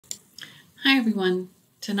Hi everyone.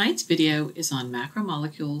 Tonight's video is on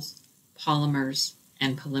macromolecules, polymers,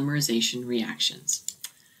 and polymerization reactions.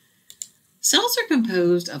 Cells are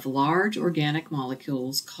composed of large organic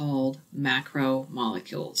molecules called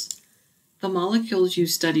macromolecules. The molecules you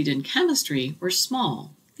studied in chemistry were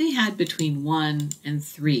small. They had between 1 and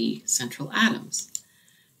 3 central atoms.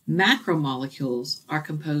 Macromolecules are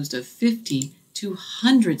composed of 50 to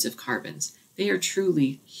hundreds of carbons. They are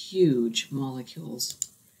truly huge molecules.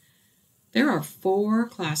 There are 4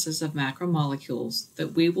 classes of macromolecules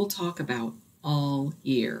that we will talk about all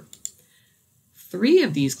year. 3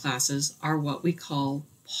 of these classes are what we call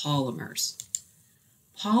polymers.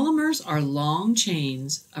 Polymers are long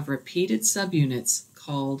chains of repeated subunits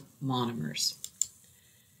called monomers.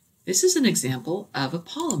 This is an example of a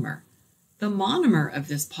polymer. The monomer of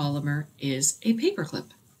this polymer is a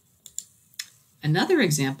paperclip. Another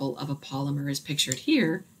example of a polymer is pictured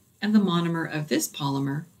here, and the monomer of this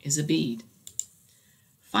polymer is a bead.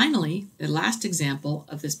 Finally, the last example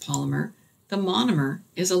of this polymer, the monomer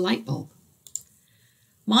is a light bulb.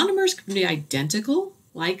 Monomers can be identical,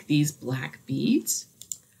 like these black beads,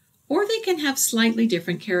 or they can have slightly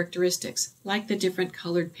different characteristics, like the different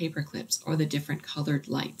colored paper clips or the different colored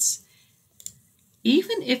lights.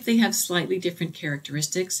 Even if they have slightly different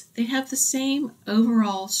characteristics, they have the same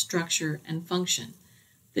overall structure and function.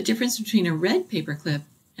 The difference between a red paperclip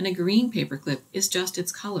and a green paperclip is just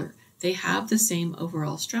its color. They have the same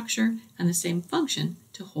overall structure and the same function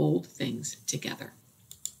to hold things together.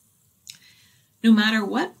 No matter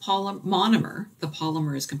what monomer the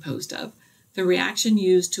polymer is composed of, the reaction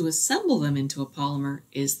used to assemble them into a polymer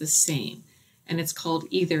is the same, and it's called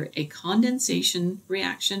either a condensation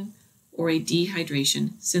reaction or a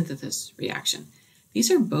dehydration synthesis reaction. These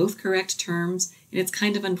are both correct terms, and it's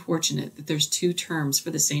kind of unfortunate that there's 2 terms for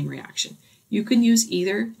the same reaction. You can use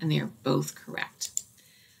either, and they are both correct.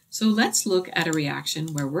 So let's look at a reaction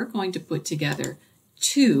where we're going to put together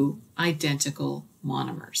 2 identical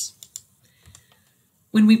monomers.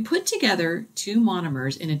 When we put together 2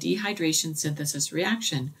 monomers in a dehydration synthesis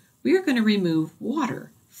reaction, we are going to remove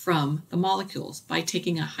water from the molecules by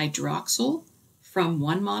taking a hydroxyl from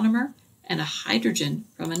one monomer and a hydrogen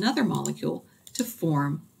from another molecule to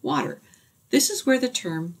form water. This is where the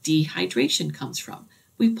term dehydration comes from.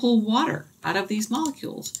 We pull water out of these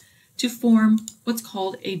molecules to form what's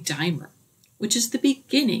called a dimer, which is the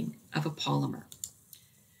beginning of a polymer.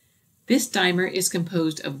 This dimer is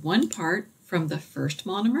composed of 1 part from the first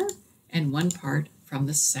monomer and 1 part from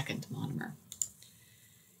the second monomer.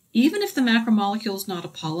 Even if the macromolecule is not a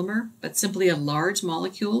polymer, but simply a large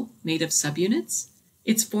molecule made of subunits,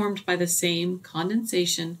 it's formed by the same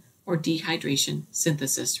condensation or dehydration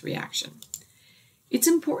synthesis reaction. It's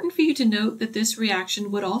important for you to note that this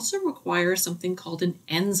reaction would also require something called an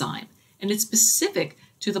enzyme, and it's specific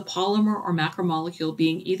to the polymer or macromolecule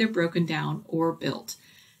being either broken down or built.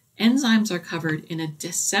 Enzymes are covered in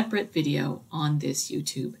a separate video on this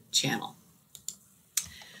YouTube channel.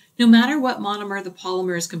 No matter what monomer the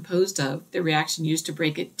polymer is composed of, the reaction used to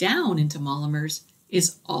break it down into monomers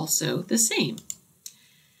is also the same.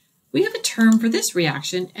 We have a term for this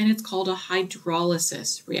reaction, and it's called a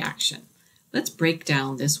hydrolysis reaction. Let's break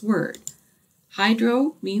down this word.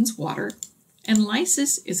 Hydro means water, and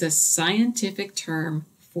lysis is a scientific term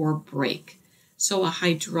for break. So a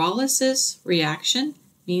hydrolysis reaction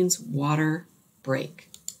means water break.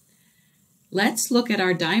 Let's look at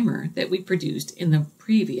our dimer that we produced in the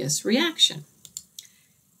previous reaction.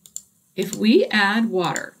 If we add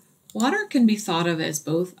water, water can be thought of as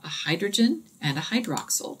both a hydrogen and a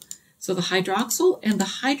hydroxyl. So the hydroxyl and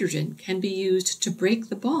the hydrogen can be used to break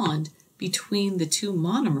the bond between the 2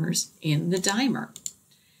 monomers in the dimer.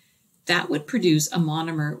 That would produce a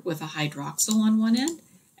monomer with a hydroxyl on one end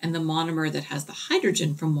and the monomer that has the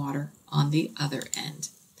hydrogen from water on the other end.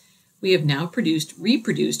 We have now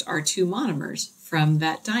reproduced our 2 monomers from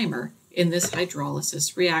that dimer in this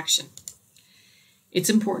hydrolysis reaction. It's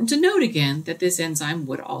important to note again that this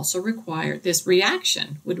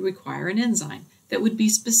reaction would require an enzyme that would be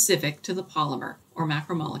specific to the polymer or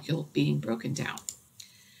macromolecule being broken down.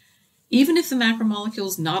 Even if the macromolecule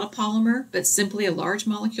is not a polymer, but simply a large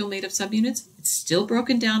molecule made of subunits, it's still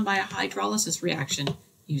broken down by a hydrolysis reaction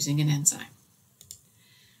using an enzyme.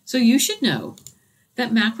 So you should know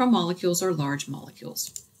that macromolecules are large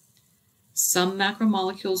molecules. Some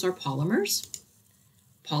macromolecules are polymers.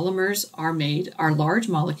 Polymers are large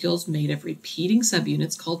molecules made of repeating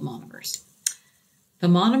subunits called monomers. The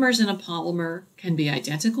monomers in a polymer can be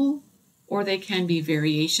identical, or they can be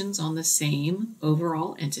variations on the same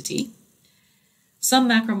overall entity. Some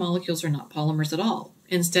macromolecules are not polymers at all.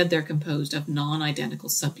 Instead, they're composed of non-identical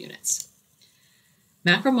subunits.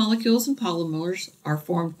 Macromolecules and polymers are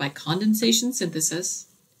formed by condensation synthesis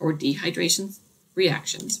or dehydration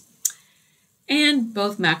reactions. And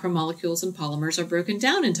both macromolecules and polymers are broken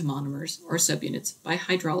down into monomers or subunits by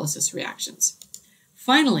hydrolysis reactions.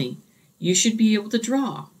 Finally, you should be able to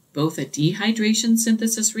draw both a dehydration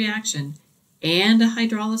synthesis reaction and a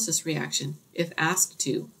hydrolysis reaction if asked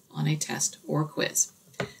to on a test or quiz.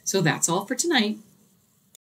 So that's all for tonight.